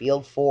Park,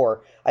 Field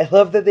 4. I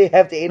love that they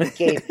have to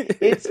indicate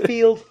it's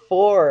Field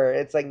 4.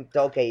 It's like,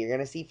 okay, you're going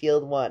to see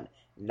Field 1.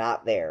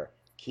 Not there.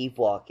 Keep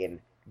walking.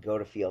 Go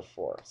to Field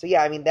 4. So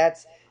yeah, I mean,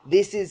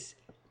 this is,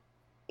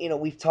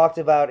 we've talked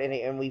about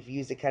and we've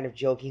used it kind of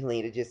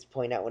jokingly to just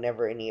point out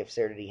whenever any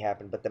absurdity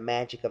happened, but the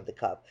magic of the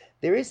Cup.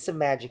 There is some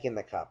magic in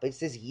the Cup. It's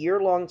this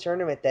year-long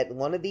tournament that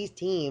one of these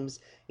teams,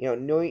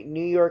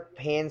 New York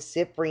Pan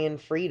Cyprian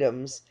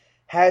Freedoms,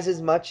 has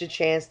as much a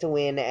chance to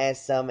win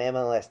as some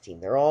MLS team.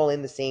 They're all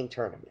in the same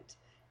tournament.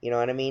 You know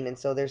what I mean? And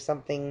so there's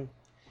something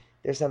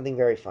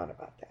very fun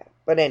about that.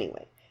 But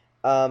anyway,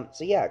 so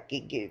yeah,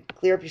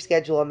 clear up your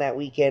schedule on that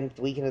weekend,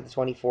 the weekend of the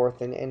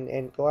 24th,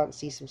 and go out and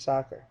see some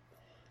soccer.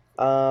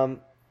 So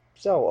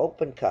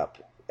Open Cup,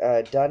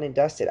 done and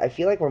dusted. I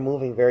feel like we're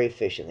moving very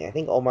efficiently. I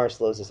think Omar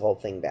slows this whole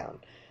thing down.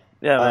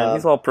 Yeah, man,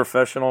 he's all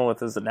professional with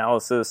his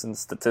analysis and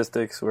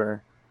statistics.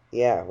 We're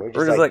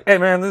just like, hey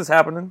man, this is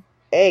happening.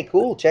 Hey,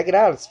 cool, check it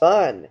out. It's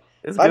fun.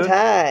 It's fun good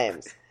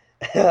times.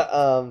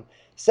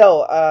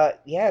 So,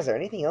 is there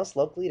anything else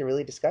locally to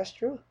really discuss,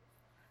 Drew?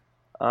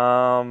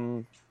 I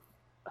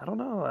don't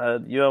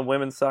know.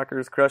 Women's soccer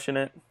is crushing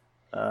it.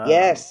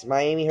 Yes,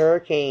 Miami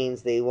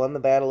Hurricanes. They won the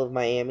Battle of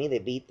Miami. They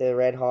beat the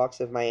Red Hawks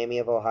of Miami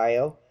of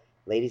Ohio.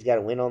 Ladies got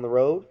a win on the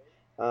road.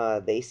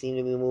 They seem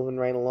to be moving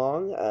right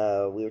along.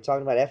 We were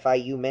talking about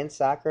FIU men's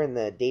soccer in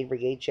the Dade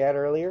Brigade chat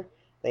earlier.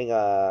 I think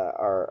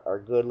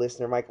our good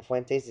listener Michael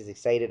Fuentes is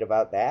excited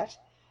about that,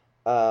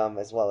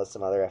 as well as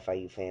some other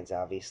FIU fans,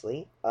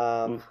 obviously.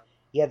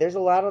 Yeah, there's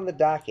a lot on the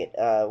docket.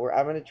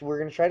 We're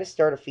gonna try to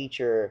start a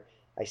feature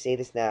I say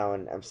this now,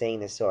 and I'm saying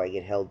this so I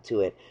get held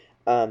to it.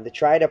 To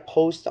try to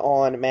post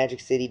on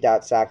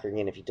magiccity.soccer.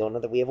 Again, if you don't know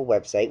that we have a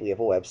website,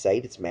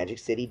 It's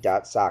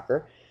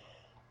magiccity.soccer.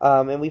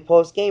 And we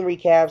post game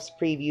recaps,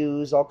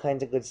 previews, all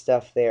kinds of good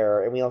stuff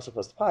there, and we also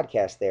post a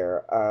podcast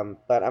there.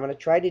 But I'm going to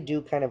try to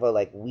do kind of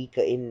a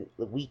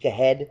week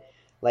ahead,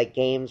 like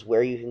games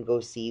where you can go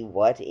see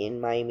what in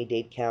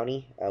Miami-Dade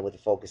County, with a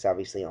focus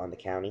obviously on the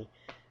county.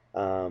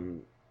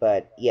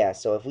 But yeah,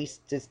 so if we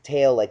just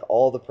tail like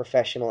all the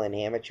professional and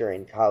amateur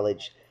and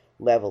college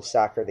level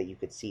soccer that you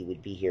could see,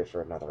 we'd be here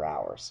for another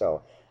hour.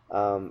 So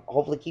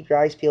hopefully keep your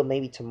eyes peeled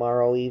maybe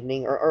tomorrow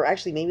evening, or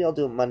actually maybe I'll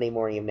do it Monday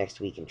morning of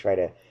next week and try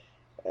to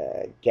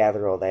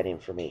gather all that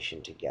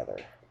information together.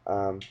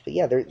 But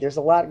yeah, there's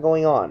a lot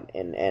going on,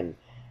 and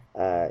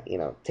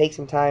take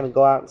some time and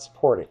go out and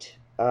support it.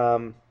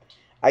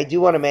 I do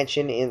want to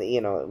mention,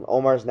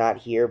 Omar's not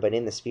here, but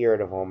in the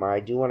spirit of Omar, I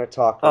do want to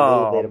talk a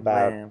little bit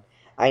about. Man.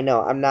 I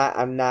know I'm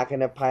not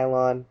gonna pile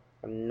on.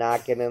 I'm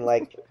not gonna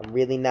I'm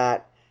really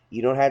not.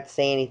 You don't have to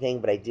say anything,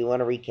 but I do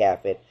want to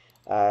recap it.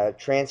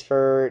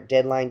 Transfer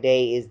deadline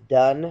day is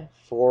done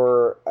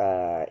for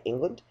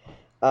England.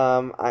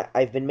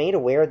 I've been made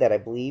aware that I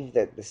believe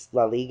that this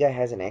La Liga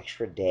has an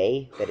extra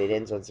day, that it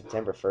ends on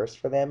September 1st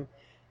for them.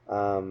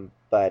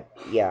 But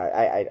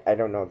yeah, I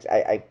don't know.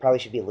 I probably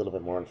should be a little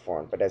bit more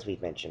informed. But as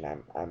we've mentioned,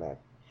 I'm a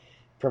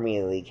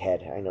Premier League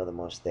head. I know the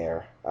most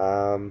there.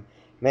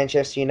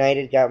 Manchester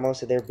United got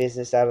most of their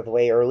business out of the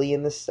way early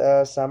in this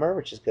summer,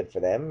 which is good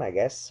for them, I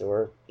guess.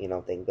 Or they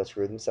can go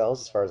screw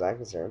themselves as far as I'm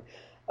concerned.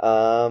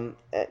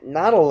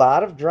 Not a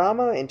lot of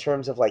drama in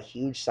terms of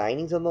huge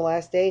signings on the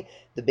last day.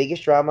 The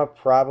biggest drama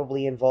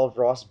probably involved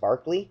Ross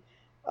Barkley,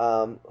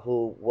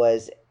 who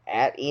was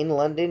in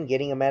London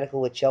getting a medical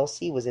with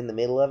Chelsea, was in the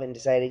middle of it and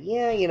decided,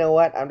 yeah, you know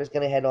what, I'm just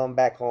going to head on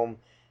back home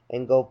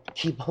and go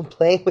keep on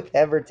playing with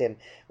Everton,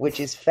 which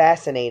is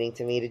fascinating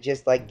to me, to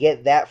just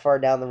get that far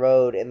down the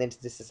road and then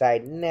to just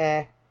decide,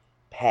 nah,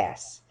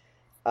 pass.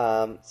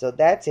 So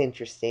that's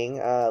interesting.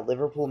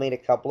 Liverpool made a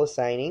couple of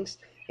signings,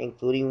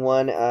 including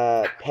one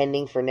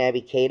pending for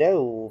Naby Keita,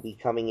 who will be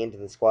coming into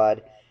the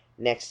squad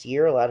next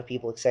year. A lot of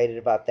people excited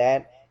about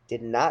that.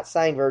 Did not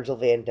sign Virgil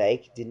van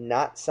Dijk. Did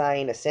not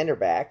sign a center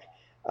back,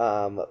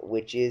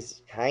 which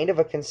is kind of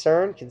a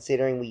concern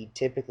considering we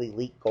typically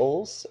leak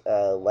goals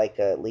like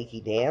a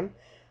leaky dam.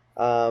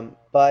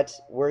 But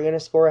we're going to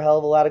score a hell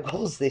of a lot of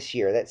goals this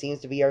year. That seems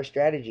to be our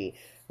strategy,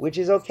 which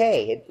is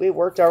okay. It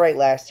worked all right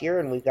last year,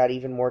 and we've got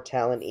even more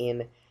talent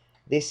in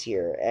this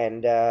year.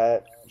 And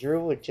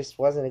Drew, it just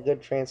wasn't a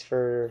good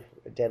transfer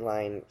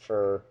deadline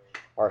for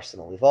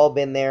Arsenal. We've all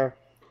been there.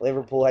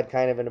 Liverpool had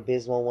kind of an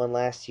abysmal one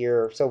last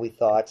year, or so we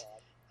thought.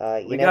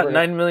 We got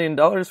 $9 million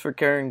for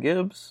Kieran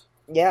Gibbs.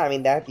 Yeah, I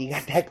mean, you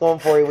got that going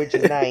for you, which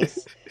is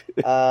nice.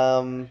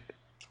 You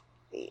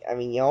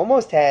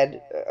almost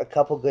had a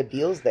couple good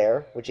deals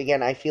there, which,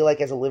 again, I feel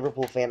like as a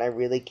Liverpool fan, I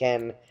really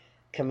can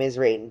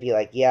commiserate and be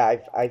like, yeah,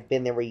 I've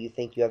been there where you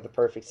think you have the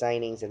perfect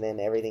signings, and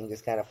then everything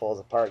just kind of falls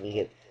apart, and you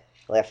get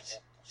left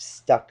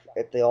stuck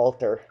at the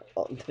altar.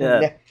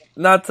 Yeah,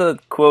 not to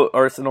quote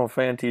Arsenal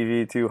Fan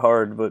TV too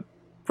hard, but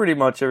pretty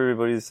much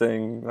everybody's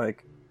saying,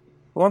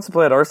 who wants to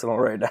play at Arsenal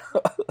right now?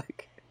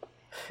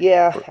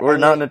 Yeah, we're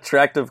not an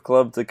attractive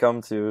club to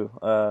come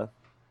to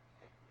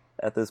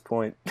at this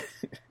point.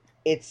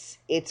 It's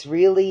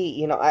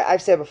really,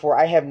 I've said before,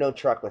 I have no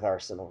truck with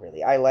Arsenal,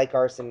 really. I've liked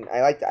Arsene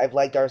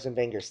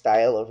Wenger's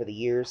style over the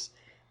years.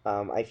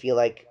 I feel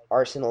like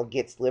Arsenal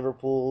gets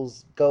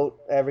Liverpool's goat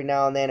every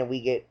now and then, and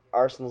we get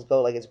Arsenal's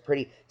goat. To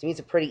me, it's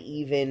a pretty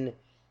even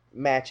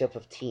matchup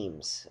of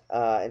teams.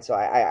 And so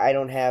I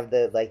don't have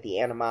the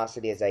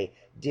animosity as I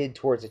did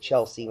towards a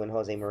Chelsea when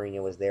Jose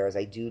Mourinho was there, as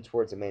I do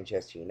towards a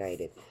Manchester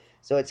United.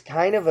 So it's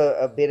kind of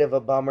a bit of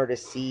a bummer to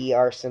see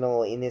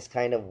Arsenal in this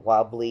kind of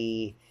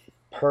wobbly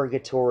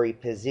purgatory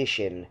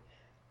position.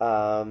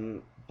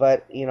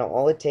 But,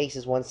 all it takes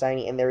is one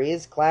signing, and there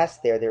is class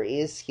there, there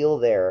is skill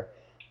there.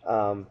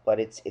 But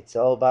it's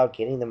all about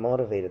getting them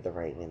motivated the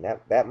right way.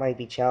 That might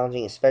be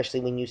challenging,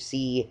 especially when you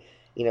see,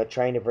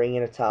 trying to bring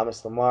in a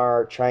Thomas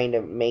Lemar, trying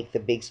to make the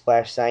big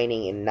splash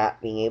signing and not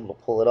being able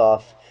to pull it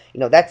off.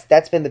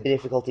 That's been the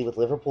difficulty with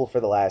Liverpool for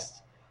the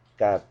last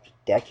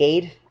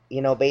decade,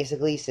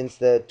 basically since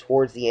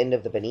towards the end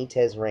of the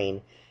Benitez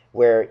reign,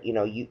 where,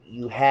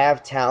 you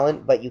have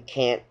talent, but you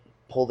can't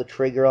pull the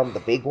trigger on the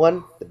big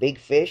one, the big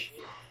fish,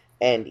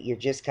 and you're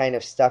just kind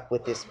of stuck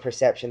with this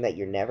perception that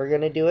you're never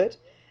going to do it.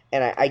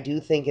 And I do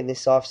think in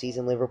this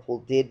offseason,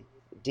 Liverpool did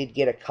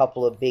get a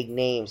couple of big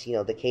names. The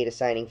Keita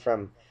signing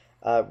from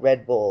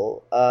Red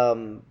Bull,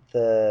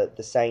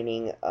 the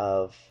signing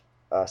of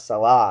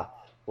Salah,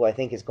 who I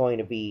think is going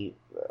to be.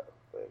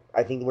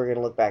 I think we're going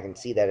to look back and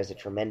see that as a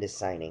tremendous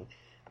signing.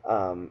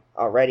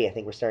 Already, I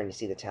think we're starting to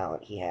see the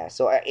talent he has.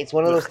 So it's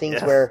one of those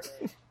things where.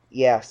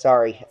 Yeah,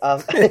 sorry.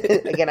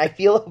 Again, I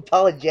feel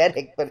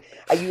apologetic, but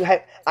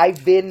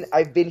I've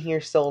been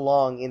here so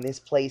long in this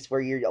place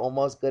where you're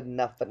almost good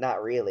enough, but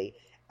not really.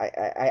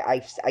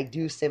 I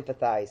do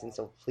sympathize, and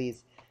so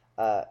please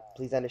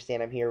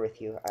understand I'm here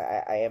with you.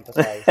 I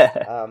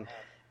empathize.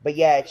 But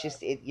yeah, it's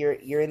just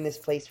you're in this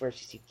place where it's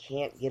just you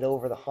can't get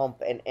over the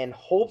hump, and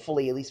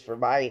hopefully, at least for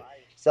my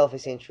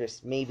selfish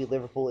interest, maybe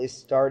Liverpool is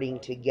starting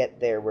to get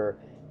there where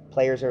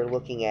players are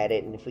looking at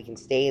it, and if we can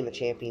stay in the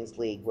Champions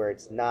League, where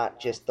it's not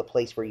just the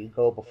place where you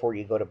go before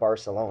you go to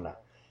Barcelona.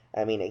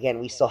 I mean, again,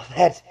 we saw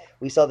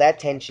that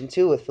tension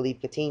too with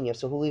Philippe Coutinho.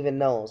 So who even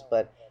knows?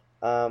 But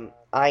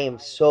I am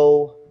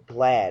so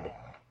glad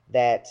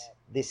that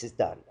this is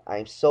done. I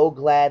am so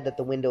glad that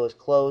the window is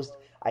closed.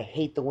 I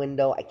hate the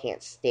window. I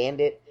can't stand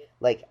it.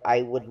 Like,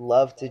 I would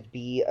love to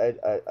be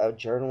a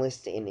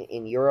journalist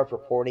in Europe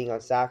reporting on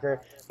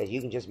soccer, because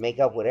you can just make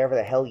up whatever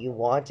the hell you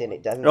want and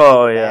it doesn't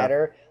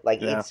matter.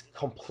 Like, it's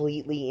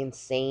completely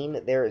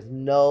insane. There is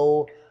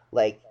no,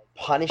 like,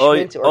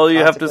 punishment or all you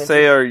have to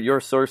say are your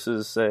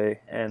sources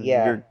say, and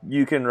Yeah.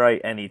 you can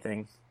write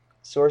anything.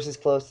 Sources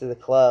close to the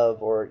club,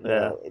 or you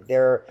know,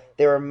 there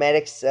are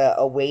medics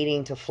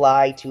awaiting to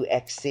fly to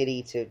X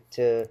city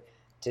to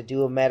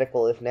do a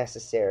medical if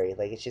necessary.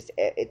 Like, it's just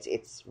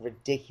it's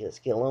ridiculous.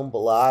 Guillaume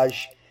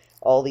Balage,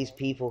 all these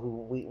people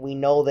who we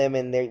know them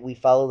and we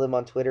follow them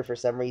on Twitter for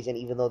some reason,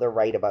 even though they're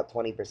right about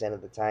 20%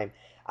 of the time.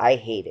 I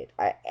hate it.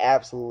 I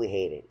absolutely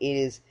hate it. It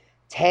is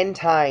 10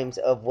 times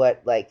of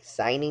what like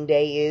signing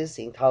day is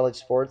in college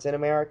sports in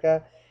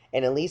America.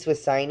 And at least with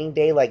signing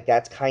day, like,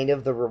 that's kind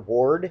of the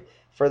reward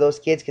for those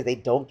kids because they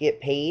don't get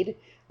paid.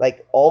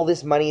 Like, all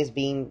this money is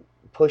being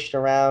pushed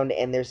around,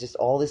 and there's just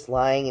all this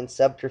lying and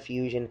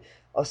subterfuge. And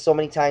so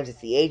many times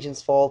it's the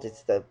agent's fault,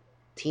 it's the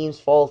team's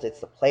fault, it's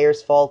the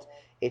player's fault.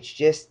 It's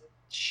just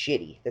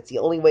shitty. That's the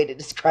only way to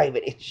describe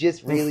it. It's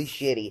just really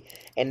shitty.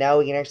 And now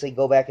we can actually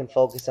go back and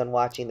focus on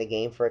watching the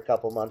game for a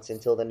couple months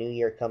until the new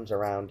year comes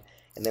around,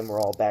 and then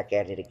we're all back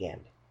at it again.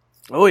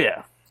 Oh,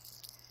 yeah.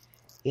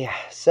 Yeah,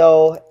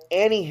 so,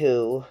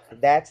 anywho,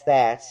 that's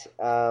that.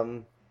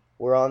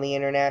 We're on the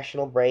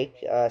international break.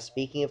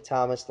 Speaking of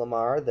Thomas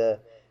Lemar,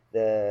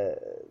 the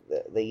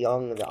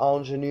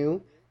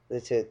ingenue,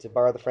 to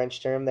borrow the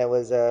French term,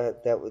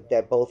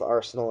 that both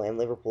Arsenal and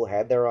Liverpool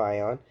had their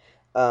eye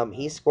on.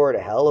 He scored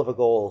a hell of a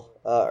goal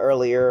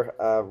earlier.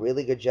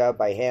 Really good job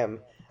by him.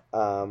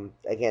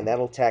 Again,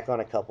 that'll tack on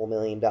a couple $1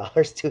 million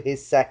to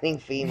his signing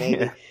fee,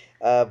 maybe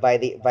by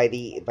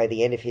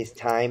the end of his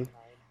time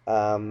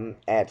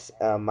at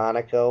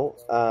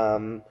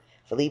Monaco.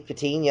 Philippe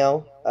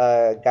Coutinho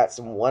got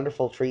some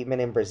wonderful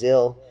treatment in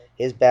Brazil.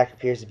 His back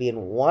appears to be in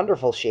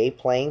wonderful shape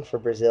playing for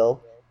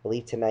Brazil, I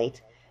believe,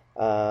 tonight.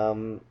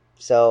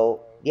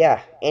 So,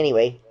 yeah,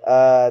 anyway,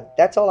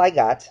 that's all I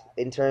got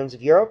in terms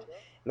of Europe.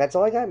 And that's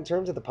all I got in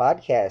terms of the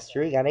podcast.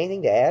 Drew, you got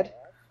anything to add?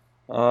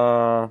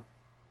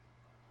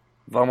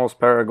 Vamos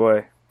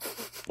Paraguay.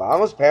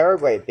 Vamos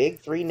Paraguay.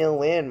 Big 3-0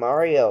 win.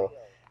 Mario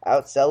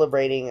out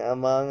celebrating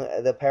among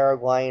the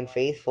Paraguayan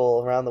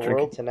faithful around the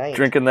world tonight.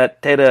 Drinking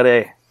that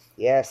tereré.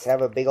 Yes,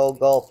 have a big old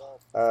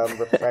gulp.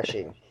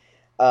 Refreshing.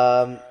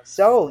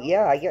 So,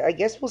 yeah, I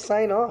guess we'll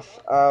sign off.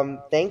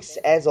 Thanks,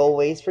 as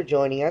always, for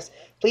joining us.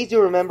 Please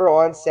do remember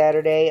on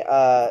Saturday,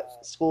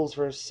 Schools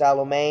for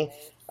Salome.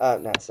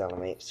 Not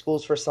Salome.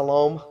 Schools for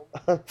Salome.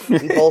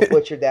 We both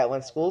butchered that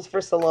one. Schools for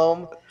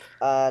Salome.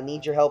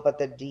 Need your help at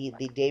the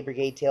Day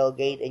Brigade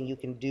tailgate, and you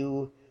can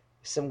do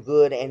some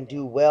good and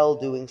do well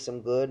doing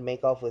some good.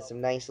 Make off with some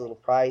nice little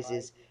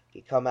prizes.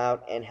 You come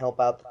out and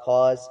help out the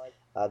cause.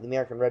 The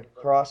American Red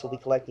Cross will be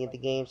collecting at the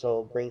game,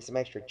 so bring some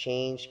extra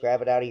change,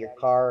 grab it out of your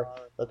car,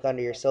 look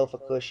under your sofa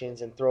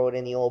cushions, and throw it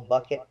in the old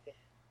bucket.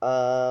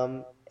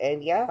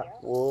 And yeah,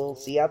 we'll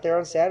see you out there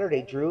on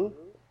Saturday. Drew,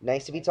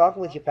 nice to be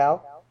talking with you,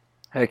 pal.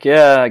 Heck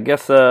yeah, I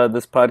guess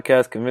this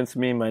podcast convinced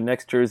me my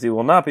next jersey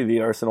will not be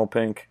the Arsenal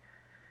pink.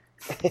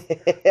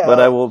 But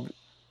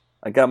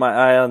I got my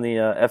eye on the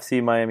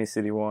FC Miami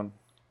City one.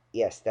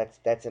 Yes,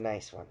 that's a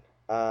nice one.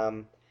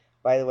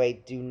 By the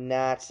way, do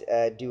not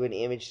do an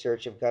image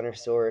search of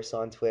Gunnersaurus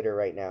on Twitter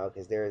right now,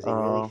 because there is a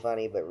really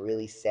funny but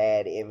really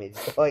sad image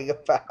going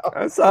about.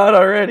 I saw it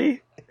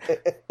already.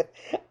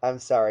 I'm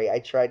sorry. I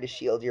tried to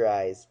shield your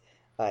eyes.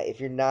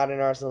 If you're not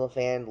an Arsenal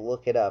fan,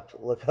 look it up.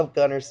 Look up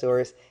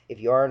Gunnersaurus. If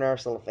you are an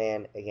Arsenal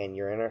fan, again,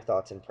 you're in our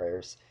thoughts and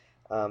prayers.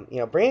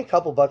 Bring a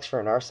couple bucks for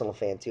an Arsenal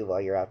fan, too,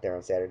 while you're out there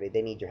on Saturday.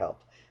 They need your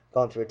help.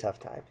 Going through a tough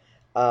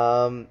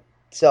time.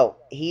 So,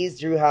 he's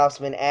Drew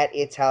Hausman at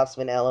It's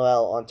Hausman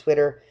LOL on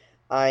Twitter.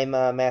 I'm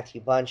Matthew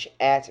Bunch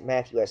at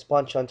Matthew S.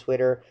 Bunch on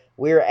Twitter.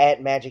 We're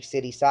at Magic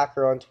City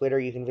Soccer on Twitter.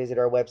 You can visit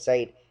our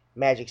website,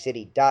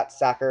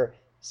 magiccity.soccer.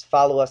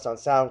 Follow us on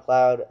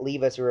SoundCloud.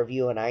 Leave us a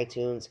review on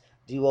iTunes.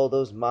 Do all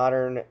those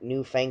modern,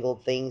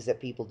 newfangled things that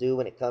people do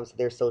when it comes to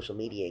their social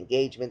media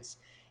engagements.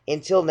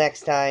 Until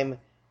next time,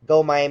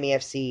 go Miami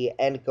FC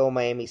and go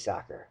Miami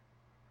Soccer.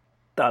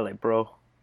 Dale, bro.